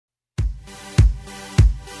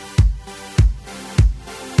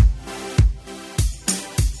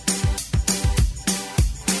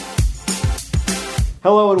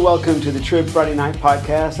Hello and welcome to the Trib Friday Night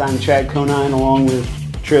Podcast. I'm Chad Conine along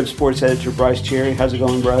with Trib Sports Editor Bryce Cherry. How's it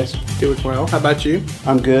going, Bryce? Doing well. How about you?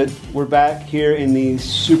 I'm good. We're back here in the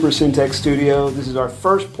Super Syntex studio. This is our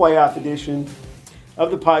first playoff edition of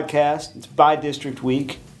the podcast. It's by district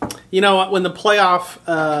week. You know, when the playoff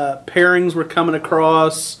pairings were coming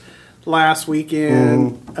across last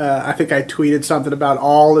weekend, I think I tweeted something about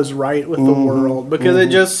all is right with the world because it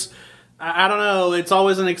just... I don't know. It's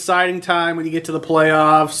always an exciting time when you get to the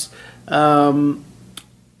playoffs.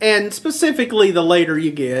 And specifically, the later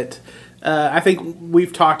you get. I think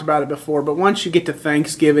we've talked about it before, but once you get to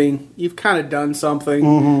Thanksgiving, you've kind of done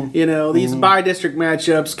something. You know, these by-district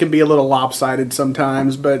matchups can be a little lopsided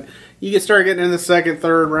sometimes, but you get started getting in the second,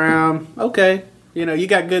 third round. Okay. You know, you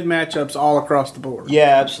got good matchups all across the board.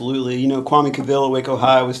 Yeah, absolutely. You know, Kwame Cavill at Waco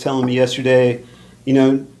High was telling me yesterday, you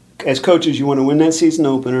know, as coaches, you want to win that season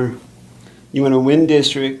opener. You want to win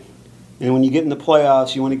district, and when you get in the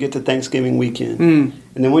playoffs, you want to get to Thanksgiving weekend. And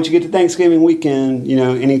then once you get to Thanksgiving weekend, you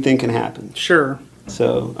know, anything can happen. Sure.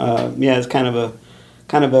 So, yeah, it's kind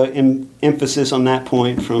of a emphasis on that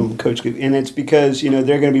point from Coach Cook. And it's because, you know,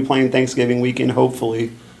 they're going to be playing Thanksgiving weekend.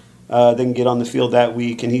 Hopefully they can get on the field that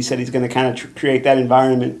week. And he said he's going to kind of create that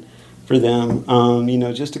environment for them, you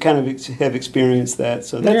know, just to kind of have experienced that.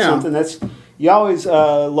 So that's something that's – you always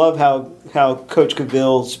love how Coach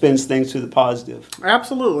Cavill spins things to the positive.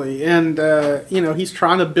 Absolutely. And, you know, he's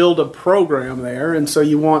trying to build a program there, and so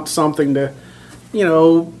you want something to, you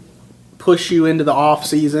know, push you into the off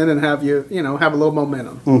season and have you, you know, have a little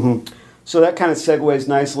momentum. So that kind of segues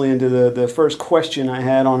nicely into the first question I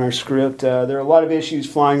had on our script. There are a lot of issues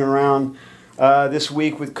flying around this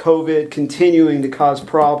week with COVID continuing to cause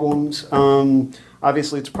problems.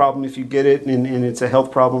 Obviously, it's a problem if you get it, and it's a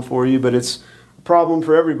health problem for you, but it's a problem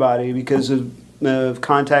for everybody because of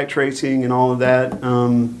contact tracing and all of that,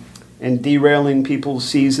 and derailing people's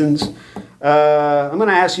seasons. I'm going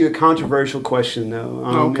to ask you a controversial question, though.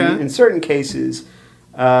 Okay. In certain cases,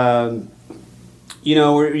 you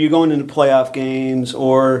know, you're going into playoff games,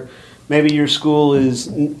 or maybe your school is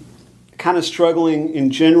kind of struggling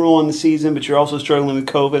in general in the season, but you're also struggling with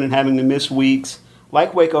COVID and having to miss weeks,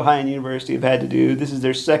 like Waco High and University have had to do. This is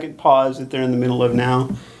their second pause that they're in the middle of now.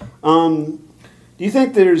 Do you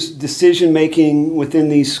think there's decision-making within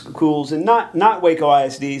these schools, and not Waco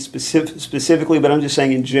ISD specifically, but I'm just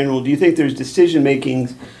saying in general, do you think there's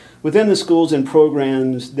decision-making within the schools and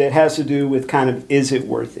programs that has to do with kind of, is it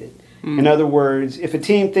worth it? In other words, if a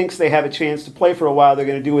team thinks they have a chance to play for a while, they're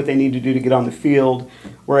going to do what they need to do to get on the field,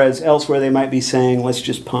 whereas elsewhere they might be saying, let's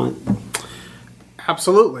just punt.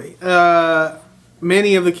 Absolutely.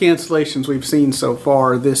 Many of the cancellations we've seen so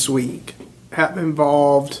far this week have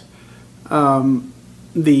involved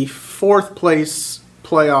the fourth place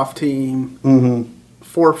playoff team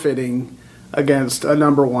forfeiting against a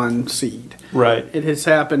number one seed. Right. It has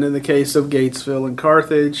happened in the case of Gatesville and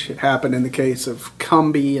Carthage. It happened in the case of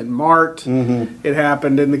Cumbie and Mart. It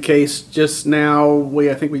happened in the case just now.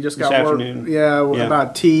 I think we just got word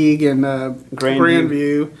about Teague and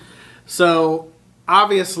Grandview. So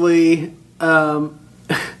obviously, to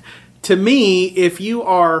me, if you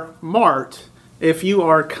are Mart, if you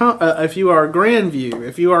are Grandview,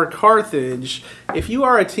 if you are Carthage, if you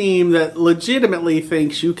are a team that legitimately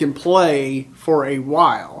thinks you can play for a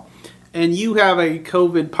while, and you have a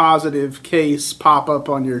COVID positive case pop up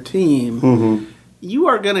on your team, you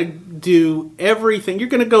are going to do everything. You're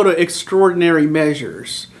going to go to extraordinary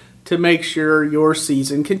measures to make sure your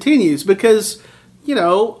season continues because, you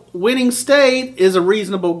know, winning state is a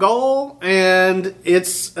reasonable goal, and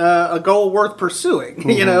it's a goal worth pursuing.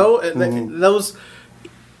 You know, those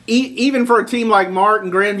even for a team like Mart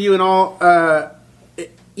and Grandview and all,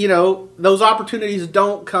 you know, those opportunities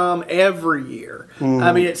don't come every year.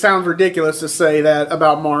 I mean, it sounds ridiculous to say that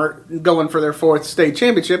about Mart going for their fourth state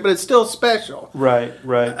championship, but it's still special. Right.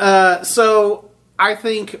 So I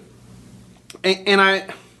think, and I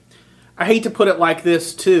hate to put it like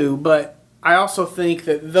this too, but I also think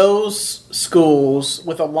that those schools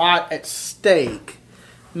with a lot at stake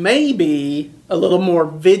may be a little more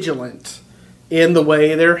vigilant in the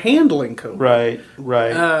way they're handling COVID. Right.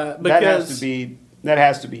 Because that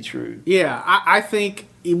has to be true. Yeah, I think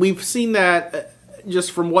we've seen that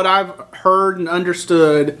just from what I've heard and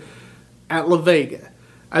understood at La Vega.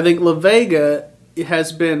 I think La Vega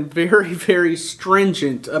has been very, very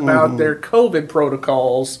stringent about their COVID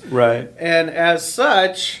protocols. Right. And as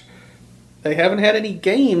such, they haven't had any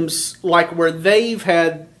games like where they've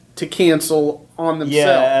had to cancel on themselves.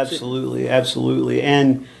 Yeah, absolutely.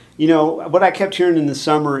 And, you know, what I kept hearing in the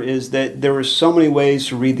summer is that there were so many ways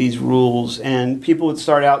to read these rules, and people would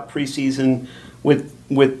start out preseason with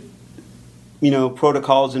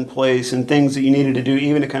protocols in place and things that you needed to do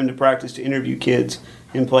even to come to practice to interview kids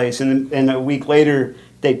in place. And a week later,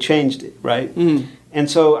 they changed it, right? Mm. And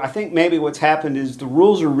so I think maybe what's happened is the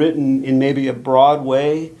rules are written in maybe a broad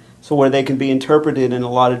way, so where they can be interpreted in a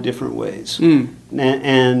lot of different ways. Mm.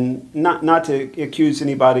 And not to accuse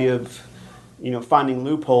anybody of, finding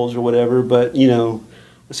loopholes or whatever, but,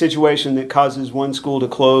 a situation that causes one school to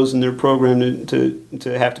close and their program to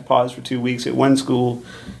have to pause for 2 weeks at one school,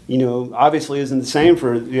 obviously isn't the same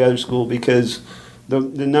for the other school, because the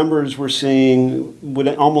numbers we're seeing would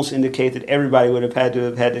almost indicate that everybody would have had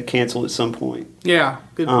to cancel at some point. Yeah,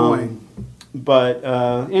 good point. But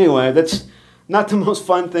anyway, that's not the most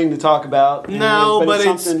fun thing to talk about. No, but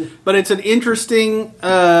it's an interesting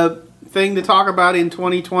thing to talk about in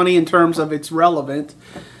 2020 in terms of it's relevant,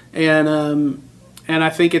 and I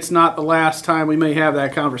think it's not the last time we may have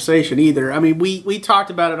that conversation either. I mean, we talked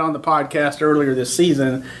about it on the podcast earlier this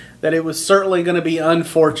season, that it was certainly going to be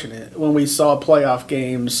unfortunate when we saw playoff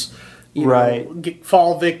games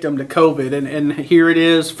fall victim to COVID. And here it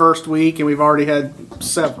is, first week, and we've already had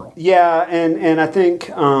several. Yeah, and I think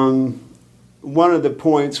one of the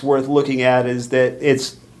points worth looking at is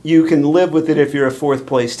that you can live with it if you're a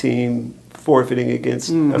fourth-place team forfeiting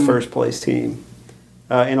against a first-place team.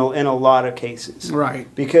 In a lot of cases. Right.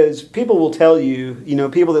 Because people will tell you,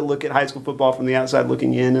 people that look at high school football from the outside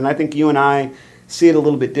looking in, and I think you and I see it a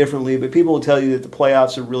little bit differently, but people will tell you that the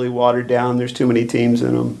playoffs are really watered down. There's too many teams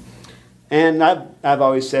in them. And I've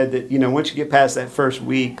always said that, once you get past that first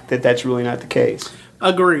week, that's really not the case.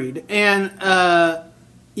 Agreed. And,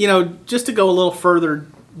 just to go a little further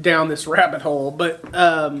down this rabbit hole, but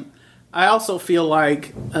I also feel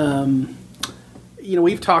like,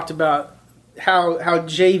 we've talked about how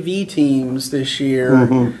JV teams this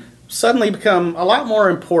year suddenly become a lot more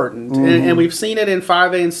important, and we've seen it in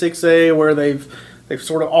 5A and 6A where they've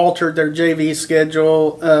sort of altered their JV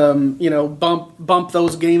schedule. Bump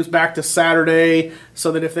those games back to Saturday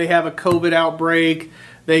so that if they have a COVID outbreak,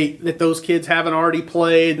 that those kids haven't already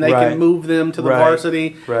played and they can move them to the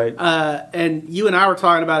varsity. Right. And you and I were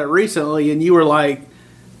talking about it recently, and you were like,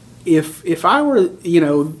 If I were,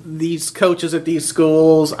 these coaches at these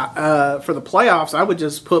schools for the playoffs, I would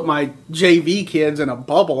just put my JV kids in a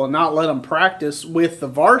bubble and not let them practice with the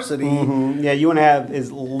varsity. Mm-hmm. Yeah, you want to have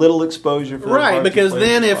as little exposure for right, because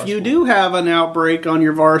then if you do have an outbreak on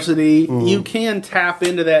your varsity, you can tap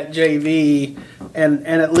into that JV and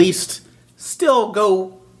at least still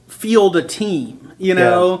go field a team,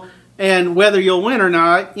 Yeah. And whether you'll win or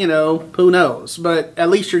not, who knows? But at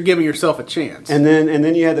least you're giving yourself a chance. And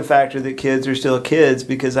then you have the factor that kids are still kids,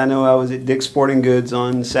 because I know I was at Dick's Sporting Goods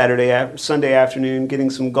on Sunday afternoon getting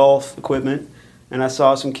some golf equipment, and I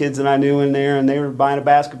saw some kids that I knew in there, and they were buying a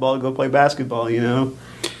basketball to go play basketball. Yeah,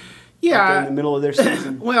 like in the middle of their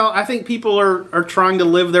season. Well, I think people are trying to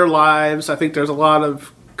live their lives. I think there's a lot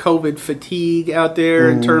of COVID fatigue out there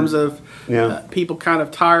in terms of people kind of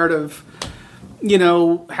tired of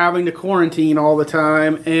having to quarantine all the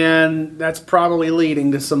time, and that's probably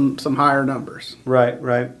leading to some higher numbers. Right.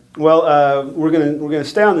 Well, we're gonna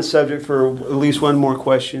stay on the subject for at least one more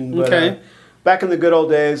question. But, okay. Back in the good old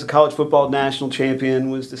days, the college football national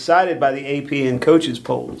champion was decided by the AP and coaches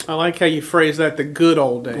polls. I like how you phrase that, the good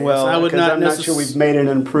old days. Well, I'm not sure we've made an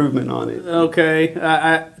improvement on it. Okay.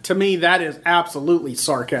 To me, that is absolutely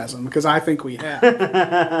sarcasm, because I think we have.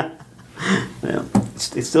 Well,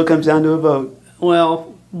 it still comes down to a vote.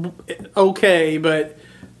 Well, okay, but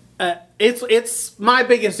it's my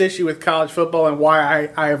biggest issue with college football, and why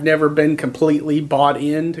I have never been completely bought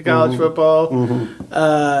into college football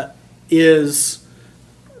is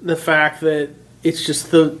the fact that it's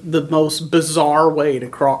just the most bizarre way to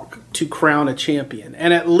crown a champion.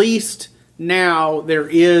 And at least now there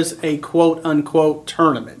is a quote-unquote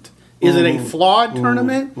tournament. Is it a flawed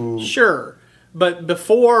tournament? Sure. But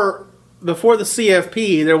before the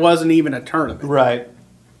CFP, there wasn't even a tournament. Right.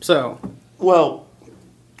 So. Well,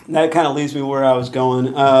 that kind of leads me where I was going.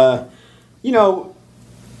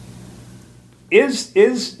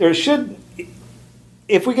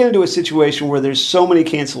 If we get into a situation where there's so many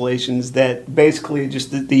cancellations that basically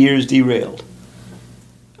just the year's derailed,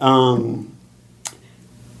 are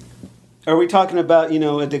we talking about,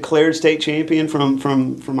 a declared state champion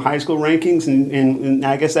from high school rankings? And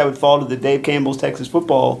I guess that would fall to the Dave Campbell's Texas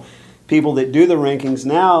football people that do the rankings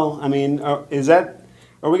now. I mean, are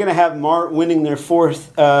we going to have Mart winning their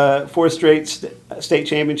fourth straight state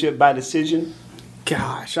championship by decision?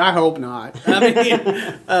 Gosh, I hope not. I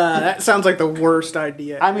mean, that sounds like the worst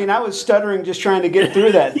idea. I mean, I was stuttering just trying to get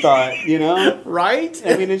through that thought, Right?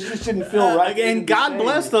 I mean, it just didn't feel right. And God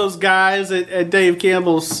bless those guys at Dave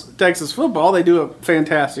Campbell's Texas Football. They do a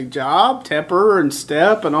fantastic job. Tepper and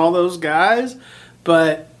Stepp and all those guys.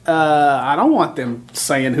 But I don't want them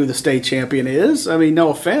saying who the state champion is. I mean,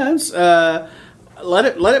 no offense. Let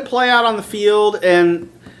it play out on the field, and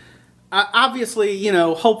obviously,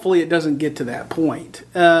 hopefully it doesn't get to that point.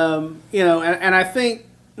 And I think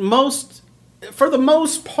for the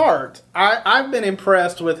most part, I've been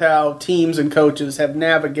impressed with how teams and coaches have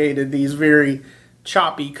navigated these very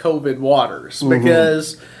choppy COVID waters,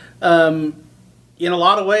 because in a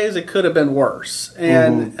lot of ways it could have been worse.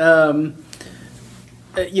 And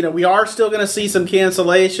we are still going to see some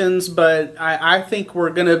cancellations, but I think we're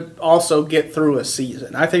going to also get through a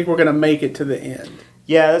season. I think we're going to make it to the end.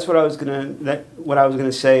 Yeah, that's what I was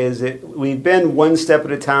gonna say. Is that we've been one step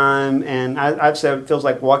at a time, and I've said it feels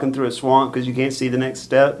like walking through a swamp because you can't see the next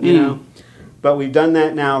step, But we've done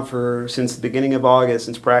that now since the beginning of August,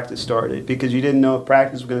 since practice started, because you didn't know if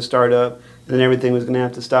practice was going to start up, and then everything was going to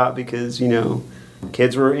have to stop because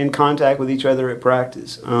kids were in contact with each other at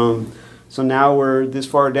practice. So now we're this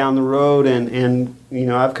far down the road, and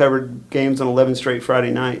I've covered games on 11 straight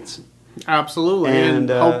Friday nights. Absolutely, and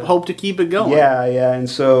hope to keep it going. Yeah, and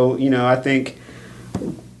so I think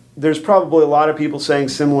there's probably a lot of people saying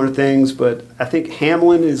similar things, but I think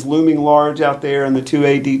Hamlin is looming large out there in the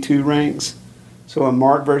 2A D2 ranks. So a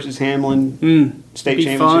Mart versus Hamlin state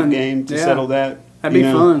championship game to settle that. That'd be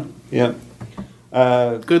fun. Yeah.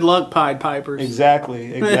 Good luck, Pied Pipers.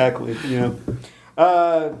 Exactly.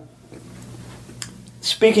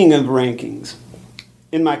 Speaking of rankings,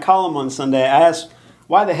 in my column on Sunday, I asked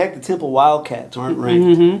why the heck the Temple Wildcats aren't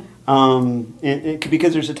ranked.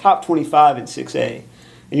 Because there's a top 25 in 6A.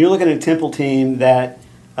 And you're looking at a Temple team that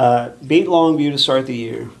beat Longview to start the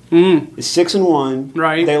year. Is 6-1.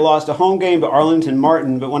 Right. They lost a home game to Arlington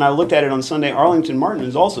Martin, but when I looked at it on Sunday, Arlington Martin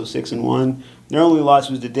is also 6-1. Their only loss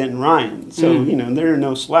was to Denton Ryan. So, they're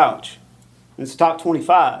no slouch. It's top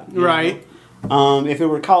 25. Right. If it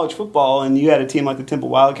were college football and you had a team like the Temple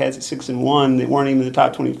Wildcats at 6-1 that weren't even in the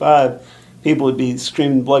top 25, people would be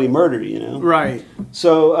screaming bloody murder, Right.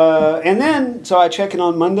 So, so I check in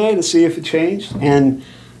on Monday to see if it changed, and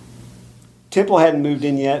Temple hadn't moved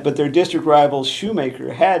in yet, but their district rival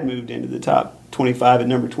Shoemaker had moved into the top 25 at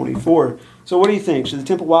number 24. So what do you think? Should the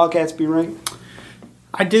Temple Wildcats be ranked?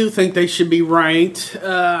 I do think they should be ranked.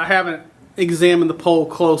 I haven't examined the poll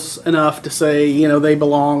close enough to say, they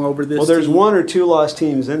belong over this. Well, there's team. 1 or 2 lost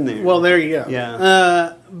teams in there. Well, there you go.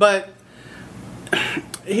 Yeah. But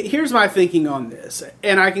here's my thinking on this,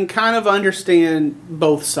 and I can kind of understand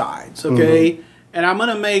both sides, okay? And I'm going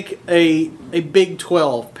to make a Big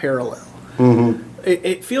 12 parallel.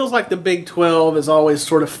 It feels like the Big 12 is always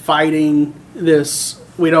sort of fighting this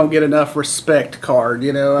we don't get enough respect card,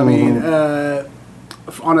 I mean,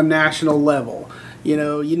 on a national level.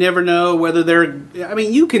 You never know whether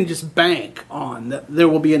you can just bank on that there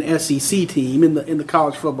will be an SEC team in the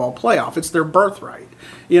college football playoff. It's their birthright,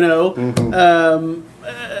 If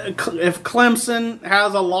Clemson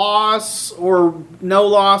has a loss or no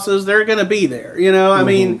losses, they're going to be there, I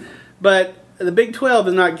mean, but the Big 12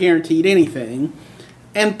 is not guaranteed anything.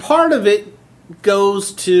 And part of it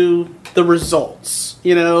goes to the results.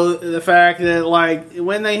 The fact that, like,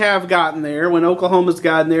 when they have gotten there, when Oklahoma's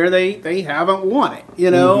gotten there, they haven't won it,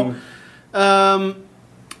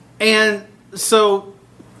 and so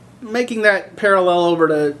making that parallel over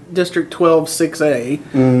to District 12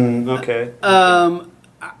 6A. Okay.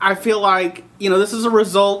 I feel like, this is a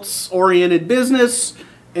results-oriented business,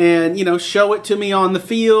 and, show it to me on the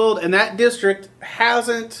field, and that district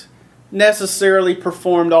hasn't necessarily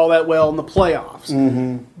performed all that well in the playoffs.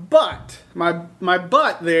 But my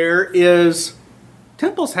but there is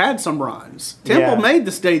Temple's had some runs. Temple made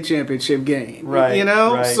the state championship game. Right.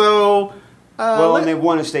 Right. So and they've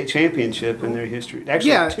won a state championship in their history.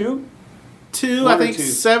 Actually, two. I think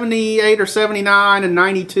 78 or 79 and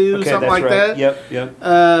 92, something like that. Yep.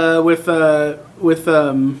 With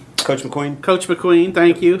Coach McQueen. Coach McQueen,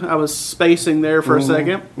 thank you. I was spacing there for a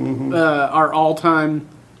second. Our all-time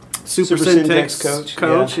Super Syntex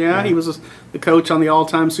coach. Yeah, he was the coach on the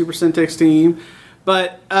all-time Super Syntex team,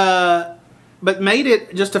 but made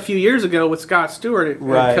it just a few years ago with Scott Stewart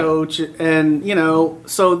at coach, and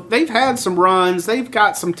so they've had some runs, they've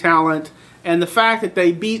got some talent, and the fact that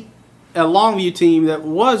they beat a Longview team that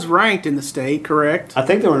was ranked in the state, correct? I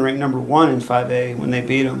think they were ranked number 1 in 5A when they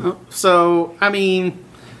beat them. So I mean,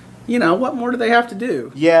 what more do they have to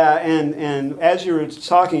do? Yeah, and as you were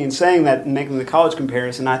talking and saying that and making the college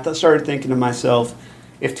comparison, I started thinking to myself,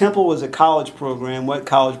 if Temple was a college program, what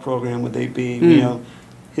college program would they be?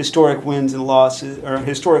 Historic wins and losses, or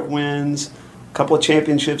historic wins, a couple of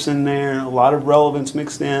championships in there, a lot of relevance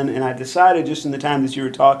mixed in, and I decided just in the time that you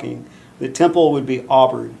were talking that Temple would be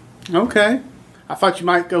Auburn. Okay. I thought you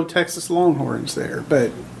might go Texas Longhorns there,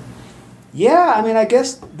 but... Yeah, I mean, I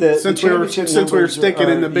guess since we were sticking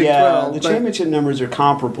in the Big 12, the championship numbers are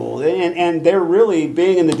comparable, and they're really,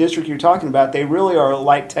 being in the district you're talking about, they really are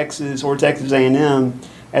like Texas or Texas A&M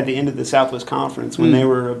at the end of the Southwest Conference when they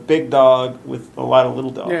were a big dog with a lot of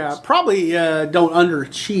little dogs. Yeah, probably don't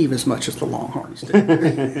underachieve as much as the Longhorns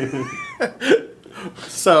do.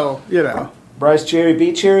 So, Bryce Cherry,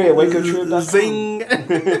 B Cherry at WacoTrib.com. Zing.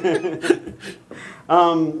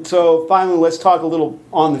 So finally, let's talk a little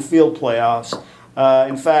on the field playoffs.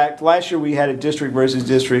 In fact, last year we had a district versus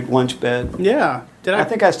district lunch bet. Yeah. I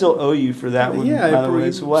think I still owe you for that one. Yeah. By the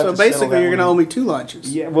way. So basically, you're going to owe me 2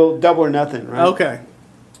 lunches. Yeah. Well, double or nothing, right? Okay.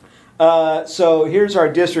 So here's our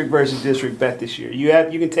district versus district bet this year.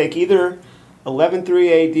 You can take either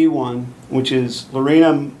 11-3A D1, which is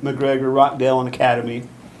Lorena, McGregor, Rockdale, and Academy,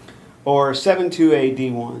 or 7-2A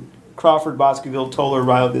D1. Crawford, Bosqueville, Toller,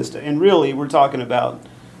 Rio Vista. And really, we're talking about,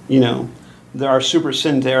 our super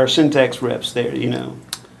Syntex, our Syntex reps there,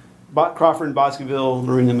 Crawford and Bosqueville,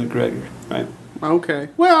 Lorena, McGregor, right? Okay.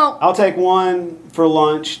 Well, I'll take one for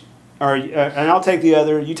lunch, and I'll take the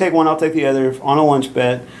other. You take one, I'll take the other on a lunch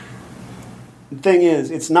bet. The thing is,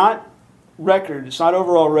 it's not record, it's not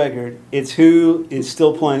overall record, it's who is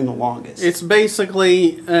still playing the longest. It's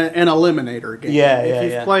basically an eliminator game.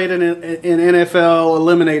 If you've played an NFL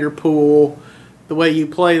eliminator pool, the way you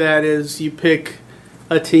play that is you pick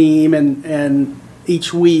a team and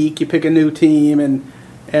each week you pick a new team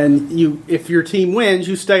and you, if your team wins,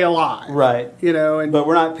 you stay alive. Right. But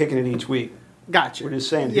we're not picking it each week. Gotcha. We're just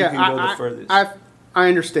saying who can go the furthest. I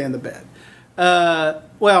understand the bet.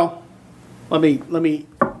 Well, let me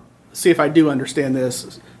see if I do understand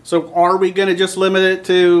this. So are we going to just limit it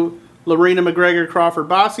to Lorena, McGregor, Crawford,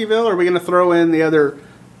 Bosqueville, or are we going to throw in the other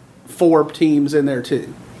 4 teams in there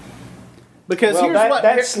too? Because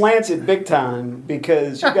that slants it big time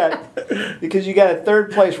because you got a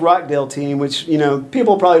third place Rockdale team, which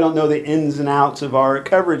people probably don't know the ins and outs of our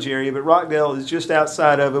coverage area, but Rockdale is just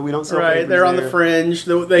outside of it. We don't sell papers they're on the fringe.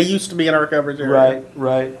 They used to be in our coverage area.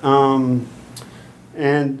 Right.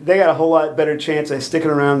 And they got a whole lot better chance of sticking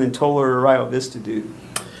around than Toller or Rio Vista do.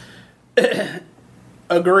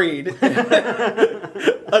 Agreed.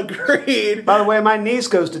 Agreed. By the way, my niece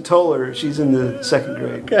goes to Toller. She's in the 2nd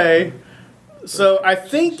grade. Okay. So I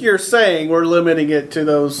think you're saying we're limiting it to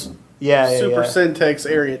those Super Syntex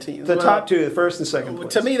area teams. The top 2, the 1st and 2nd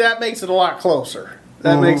place. To me, that makes it a lot closer.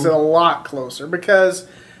 Makes it a lot closer because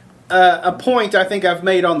a point I think I've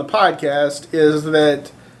made on the podcast is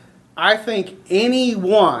that I think any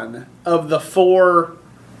one of the 4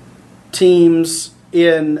 teams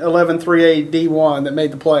in 11-3A D1 that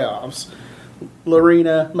made the playoffs,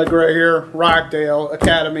 Lorena, McGregor, Rockdale,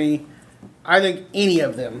 Academy, I think any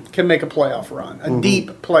of them can make a playoff run, a deep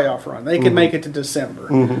playoff run. They can make it to December.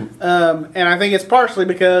 And I think it's partially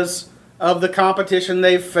because of the competition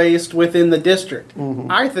they've faced within the district.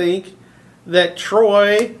 I think that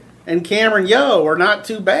Troy and Cameron Yo are not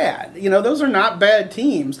too bad. Those are not bad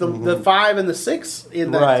teams. The 5 and the 6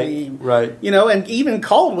 in that team. Right. And even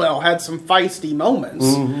Caldwell had some feisty moments.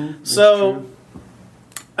 So,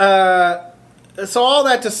 so all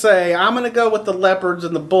that to say, I'm going to go with the Leopards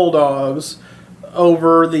and the Bulldogs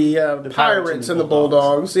over the Pirates and the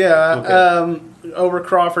Bulldogs. Over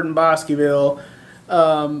Crawford and Bosqueville.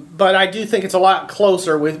 But I do think it's a lot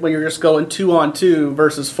closer when you're just going 2-on-2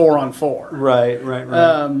 versus 4-on-4. Right.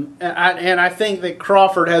 And I think that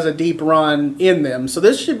Crawford has a deep run in them. So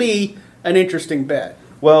this should be an interesting bet.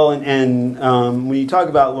 Well, and when you talk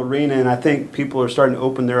about Lorena, and I think people are starting to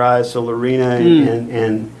open their eyes to Lorena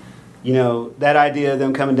and that idea of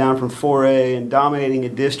them coming down from 4A and dominating a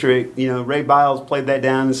district, Ray Biles played that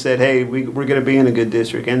down and said, hey, we're going to be in a good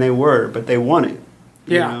district. And they were, but they won it.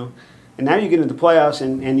 And now you get into the playoffs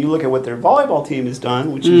and you look at what their volleyball team has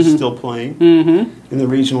done, which is still playing in the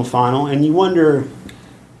regional final, and you wonder,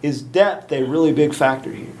 is depth a really big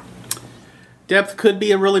factor here? Depth could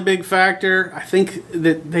be a really big factor. I think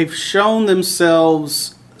that they've shown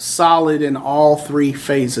themselves solid in all 3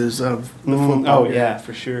 phases of the football game. Yeah,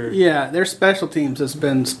 for sure. Yeah, their special teams has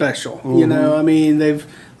been special. I mean, they've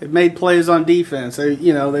made plays on defense.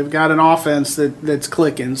 They've got an offense that's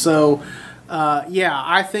clicking. So,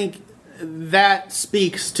 I think that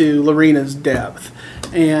speaks to Lorena's depth.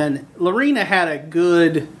 And Lorena had a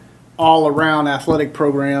good all-around athletic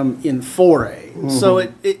program in 4A. Mm-hmm. So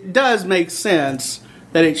it does make sense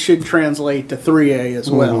that it should translate to 3A as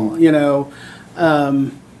well, you know.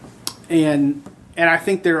 And I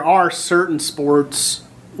think there are certain sports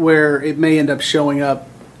where it may end up showing up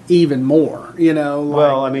even more, you know.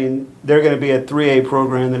 Well, I mean, they're going to be a 3A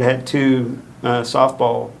program that had 2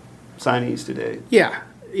 softball signees today. Yeah,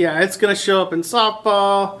 it's going to show up in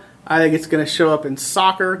softball. I think it's going to show up in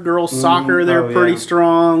soccer, girls soccer. They're pretty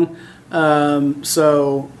strong. They're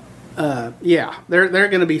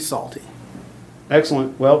going to be salty.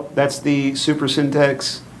 Excellent. Well, that's the Super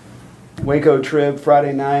Syntex Waco trip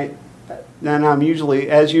Friday night. And I'm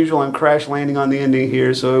crash landing on the ending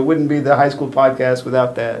here, so it wouldn't be the high school podcast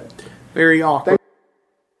without that. Very awkward.